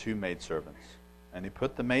Rachel and the two maidservants. And he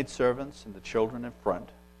put the maidservants and the children in front.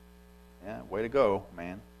 Yeah, way to go,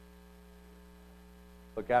 man.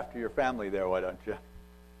 Look after your family there, why don't you?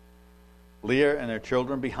 Leah and her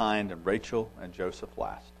children behind, and Rachel and Joseph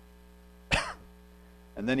last.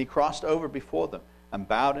 And then he crossed over before them and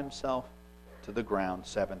bowed himself to the ground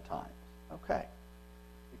 7 times. Okay.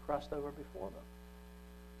 He crossed over before them.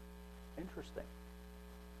 Interesting.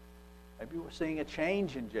 Maybe we're seeing a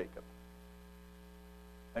change in Jacob.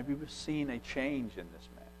 Maybe we're seeing a change in this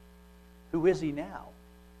man. Who is he now?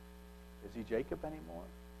 Is he Jacob anymore?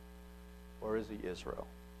 Or is he Israel?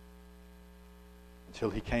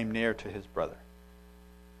 Until he came near to his brother.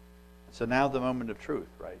 And so now the moment of truth,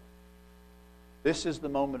 right? This is the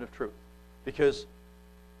moment of truth. Because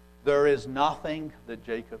there is nothing that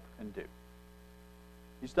Jacob can do.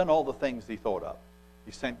 He's done all the things he thought of.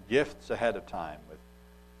 He sent gifts ahead of time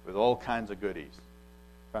with all kinds of goodies,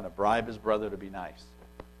 trying to bribe his brother to be nice.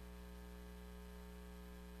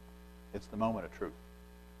 It's the moment of truth.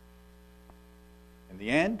 In the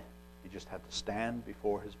end, he just had to stand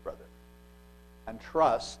before his brother and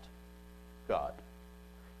trust God.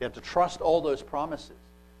 You have to trust all those promises.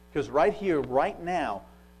 Because right here, right now,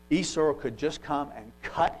 Esau could just come and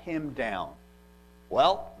cut him down.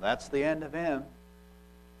 Well, that's the end of him.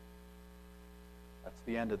 That's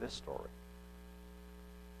the end of this story.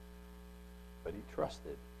 But he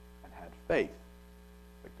trusted and had faith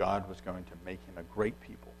that God was going to make him a great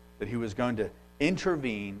people, that he was going to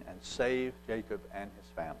intervene and save Jacob and his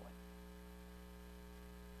family.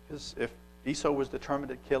 Because if Esau was determined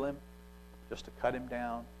to kill him, just to cut him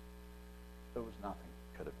down, there was nothing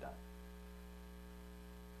he could have done.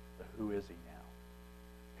 But who is he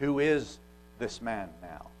now? Who is this man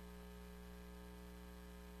now?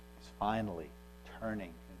 He's finally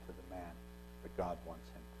turning into the man that God wants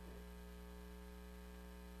him to be.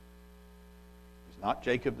 He's not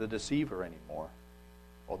Jacob the deceiver anymore,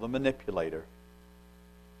 or the manipulator.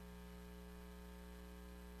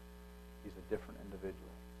 He's a different individual.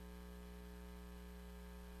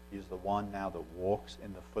 He's the one now that walks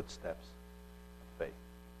in the footsteps of faith.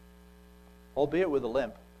 Albeit with a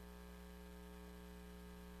limp.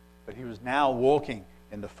 But he was now walking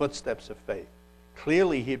in the footsteps of faith.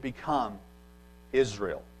 Clearly he had become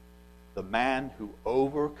Israel, the man who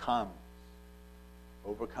overcomes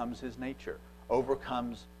his nature,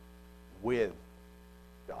 overcomes with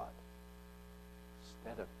God,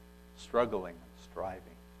 instead of struggling and striving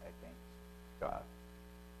against God.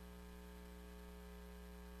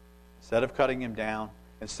 Instead of cutting him down,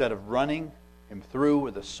 instead of running him through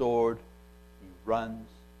with a sword, he runs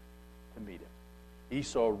to meet him.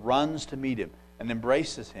 Esau runs to meet him and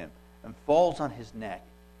embraces him and falls on his neck,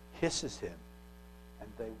 kisses him, and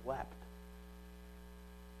they wept.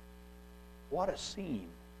 What a scene.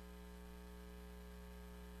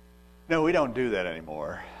 No, we don't do that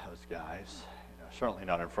anymore, those guys. Certainly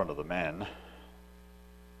not in front of the men.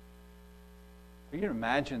 You can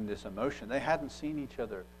imagine this emotion. They hadn't seen each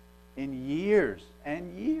other in years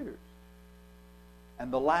and years.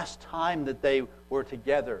 And the last time that they were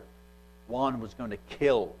together, one was going to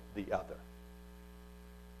kill the other.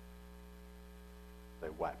 They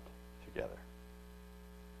wept together.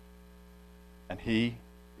 And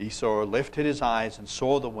Esau, lifted his eyes and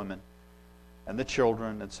saw the women and the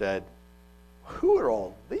children and said, who are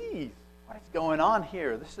all these? What is going on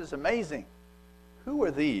here? This is amazing. Who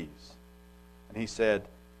are these? And he said,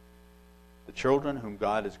 the children whom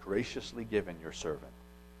God has graciously given your servant.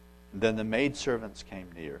 And then the maidservants came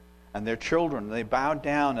near, and their children, they bowed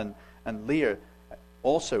down, and Leah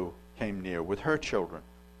also came near with her children,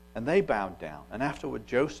 and they bowed down. And afterward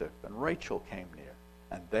Joseph and Rachel came near,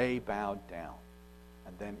 and they bowed down.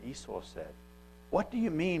 And then Esau said, what do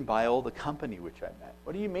you mean by all the company which I met?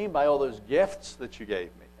 What do you mean by all those gifts that you gave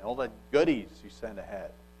me, and all the goodies you sent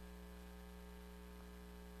ahead?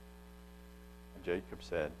 And Jacob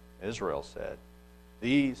said, Israel said,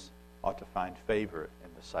 these ought to find favor in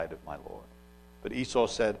the sight of my Lord. But Esau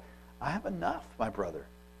said, I have enough, my brother.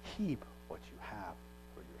 Keep what you have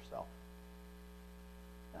for yourself.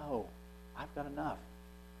 No, I've got enough.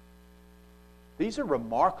 These are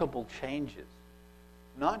remarkable changes,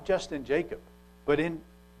 not just in Jacob, but in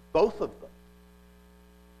both of them.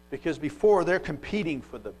 Because before, they're competing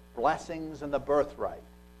for the blessings and the birthright,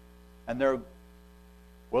 and they're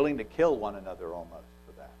willing to kill one another almost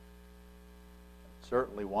for that.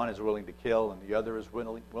 Certainly one is willing to kill, and the other is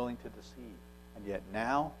willing to deceive. And yet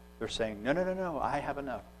now they're saying, no, I have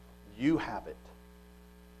enough. You have it.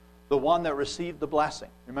 The one that received the blessing.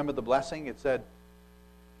 Remember the blessing? It said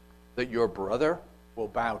that your brother will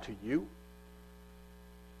bow to you.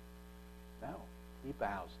 No, he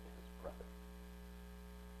bows to his brother.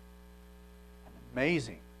 An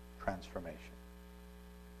amazing transformation.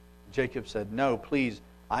 Jacob said, no, please,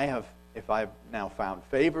 if I've now found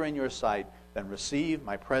favor in your sight, then receive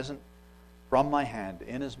my present from my hand,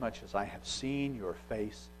 inasmuch as I have seen your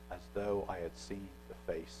face as though I had seen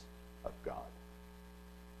the face of God.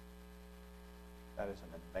 That is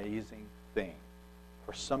an amazing thing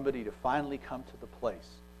for somebody to finally come to the place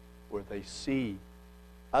where they see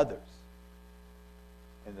others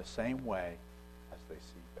in the same way as they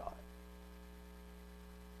see God.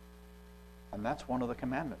 And that's one of the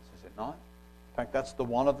commandments, is it not? In fact, that's the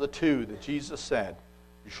one of the two that Jesus said,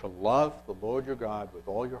 you shall love the Lord your God with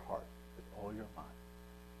all your heart, with all your mind,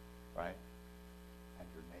 right? And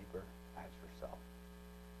your neighbor as yourself.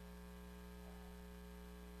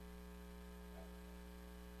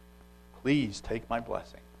 Please take my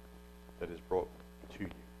blessing that is brought to you.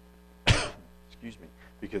 Excuse me.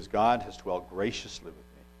 Because God has dwelt graciously with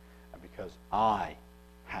me, and because I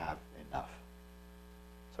have enough.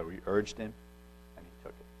 So he urged him, and he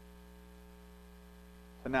took it.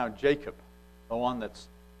 So now Jacob, the one that's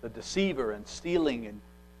the deceiver and stealing and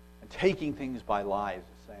taking things by lies,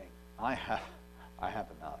 is saying, I have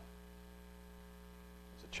enough.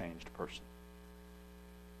 He's a changed person.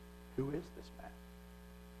 Who is this man?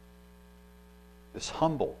 This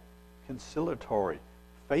humble, conciliatory,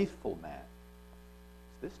 faithful man.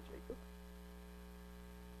 Is this Jacob?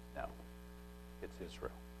 No, it's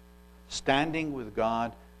Israel. Standing with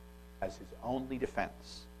God as his only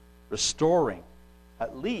defense, restoring,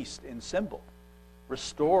 at least in symbol,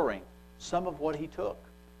 restoring some of what he took.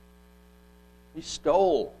 He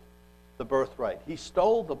stole the birthright. He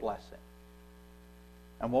stole the blessing.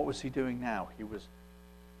 And what was he doing now? He was,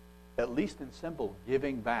 at least in symbol,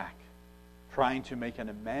 giving back, trying to make an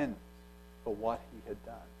amends for what he had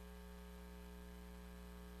done.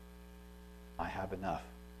 I have enough.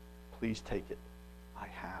 Please take it. I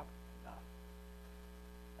have enough.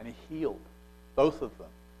 And he healed, both of them,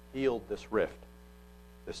 healed this rift,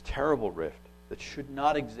 this terrible rift that should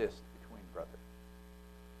not exist between brothers.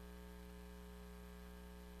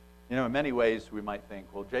 You know, in many ways we might think,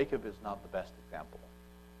 well, Jacob is not the best example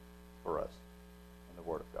for us in the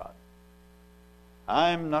Word of God.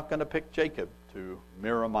 I'm not going to pick Jacob to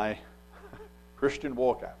mirror my Christian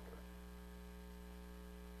walk after.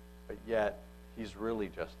 But yet, he's really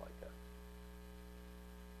just like us.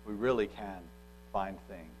 We really can find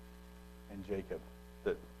things in Jacob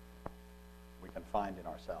that we can find in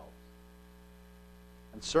ourselves.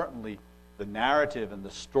 And certainly, the narrative and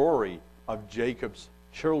the story of Jacob's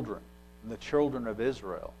children and the children of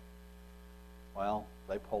Israel, well,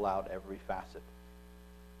 they pull out every facet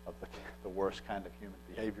of the worst kind of human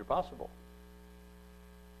behavior possible.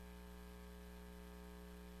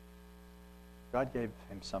 God gave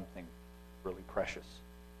him something really precious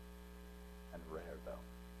and rare, though.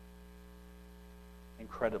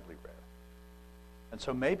 Incredibly rare. And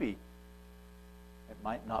so maybe it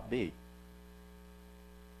might not be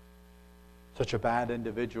such a bad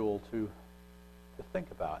individual to think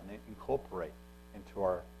about and incorporate into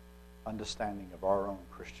our understanding of our own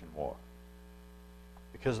Christian walk.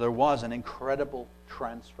 Because there was an incredible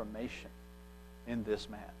transformation in this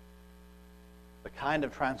man. The kind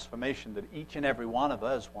of transformation that each and every one of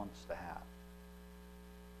us wants to have.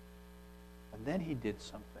 And then he did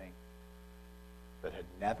something that had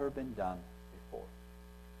never been done before.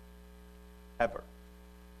 Ever.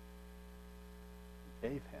 He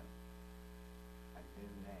gave him a new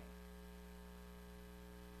name.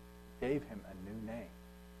 He gave him a new name.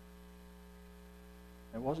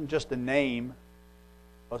 It wasn't just a name.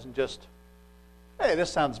 It wasn't just, hey,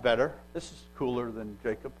 this sounds better. This is cooler than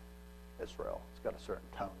Jacob, Israel. It's got a certain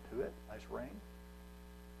tone to it. Nice ring.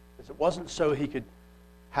 Because it wasn't so he could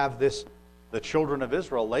have this, the children of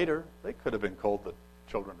Israel later. They could have been called the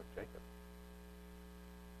children of Jacob.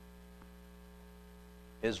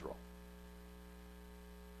 Israel.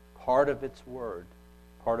 Part of its word,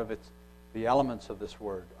 the elements of this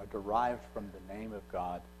word are derived from the name of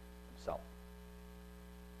God himself.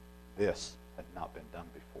 This had not been done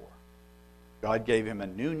before. God gave him a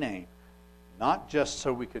new name, not just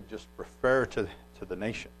so we could just refer to the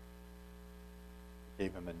nation. He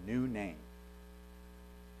gave him a new name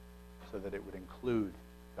so that it would include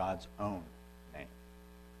God's own name.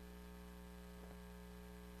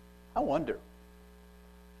 I wonder,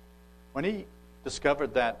 when he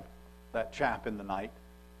discovered that chap in the night,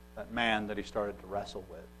 that man that he started to wrestle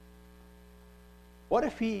with, what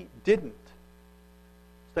if he didn't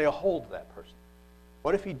stay a hold of that person?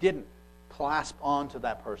 What if he didn't clasp onto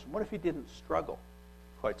that person? What if he didn't struggle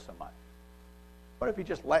quite so much? What if he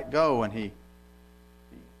just let go and he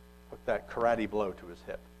took that karate blow to his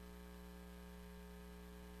hip?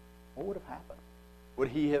 What would have happened? Would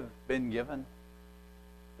he have been given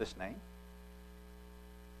this name?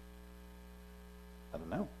 I don't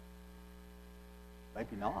know.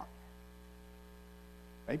 Maybe not.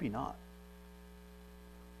 Maybe not.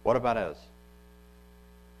 What about us?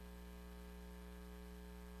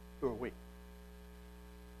 Who are we?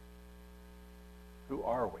 Who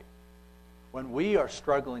are we? When we are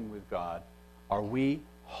struggling with God, are we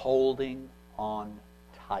holding on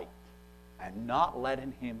tight and not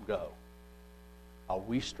letting him go? Are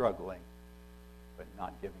we struggling but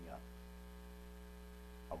not giving up?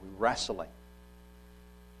 Are we wrestling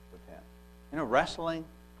with him? You know, wrestling,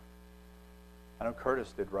 I know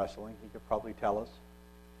Curtis did wrestling. He could probably tell us.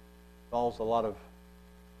 Involves a lot of,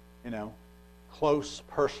 close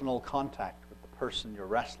personal contact with the person you're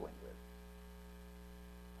wrestling with.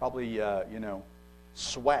 Probably,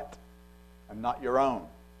 sweat and not your own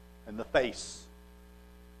in the face.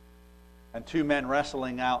 And two men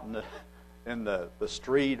wrestling out in the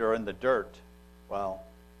street or in the dirt. Well,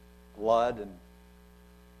 blood and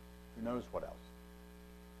who knows what else.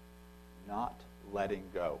 Not letting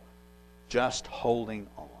go. Just holding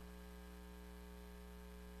on.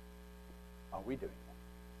 Are we doing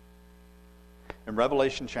that? In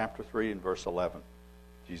Revelation chapter 3 and verse 11,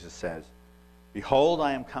 Jesus says, "Behold,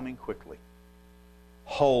 I am coming quickly.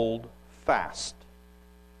 Hold fast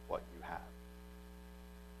what you have."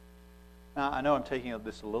 Now, I know I'm taking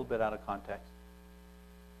this a little bit out of context,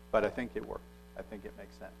 but I think it works. I think it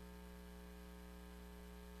makes sense.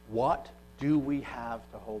 What do we have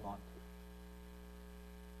to hold on to?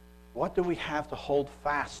 What do we have to hold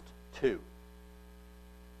fast to?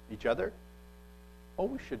 Each other? Oh,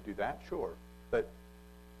 we should do that, sure. But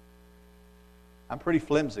I'm pretty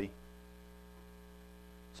flimsy.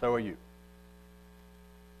 So are you.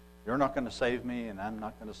 You're not going to save me, and I'm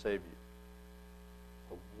not going to save you.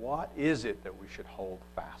 So what is it that we should hold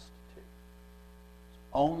fast to?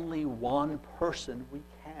 There's only one person we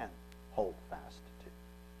can hold fast to.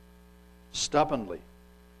 Stubbornly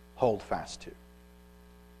hold fast to.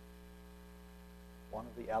 One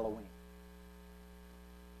of the Elohim.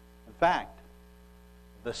 In fact,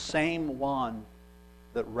 the same one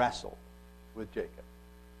that wrestled with Jacob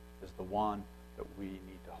is the one that we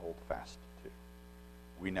need to hold fast to.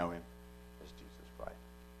 We know him as Jesus Christ.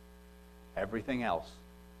 Everything else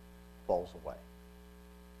falls away.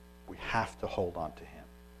 We have to hold on to him.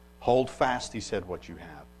 Hold fast, he said, what you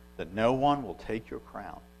have, that no one will take your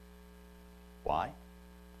crown. Why?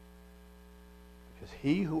 Because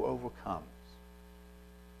he who overcomes,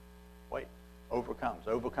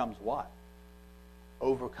 overcomes what?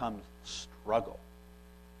 Overcomes struggle.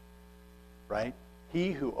 Right?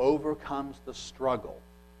 He who overcomes the struggle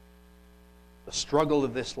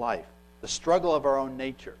of this life, the struggle of our own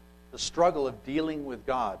nature, the struggle of dealing with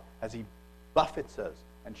God as he buffets us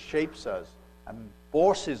and shapes us and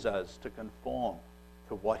forces us to conform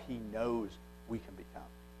to what he knows we can become.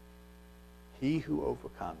 He who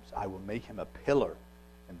overcomes, I will make him a pillar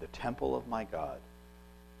in the temple of my God,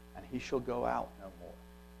 and he shall go out no more.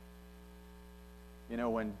 You know,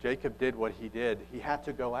 when Jacob did what he did, he had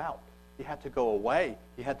to go out. He had to go away.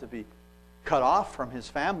 He had to be cut off from his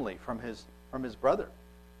family, from his brother.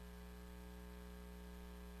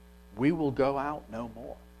 We will go out no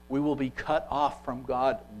more. We will be cut off from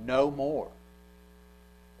God no more.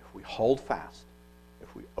 if we hold fast,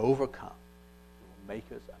 if we overcome, He will make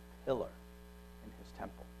us a pillar in His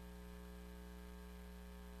temple.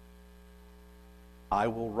 I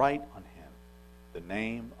will write on him the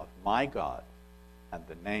name of my God and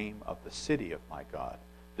the name of the city of my God,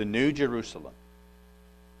 the new Jerusalem,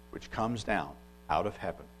 which comes down out of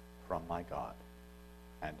heaven from my God.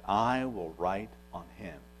 And I will write on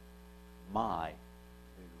him my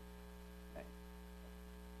new name.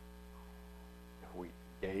 If we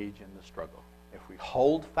engage in the struggle, if we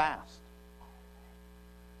hold fast,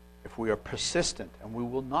 if we are persistent, and we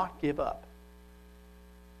will not give up,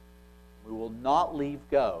 we will not leave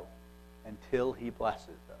go until He blesses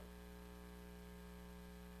us,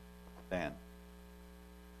 then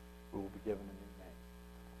we will be given a new name.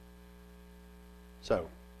 So,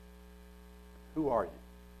 who are you?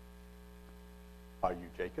 Are you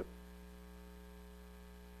Jacob?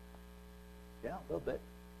 Yeah, a little bit.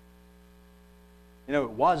 You know,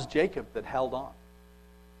 it was Jacob that held on.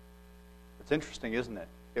 It's interesting, isn't it?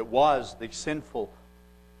 It was the sinful,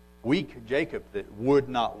 weak Jacob that would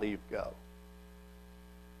not leave go.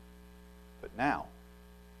 But now,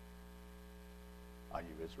 are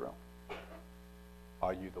you Israel?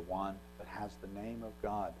 Are you the one that has the name of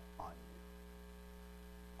God on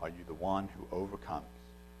you? Are you the one who overcomes,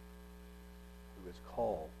 who is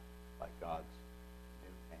called by God's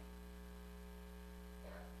new name?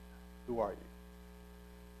 Who are you?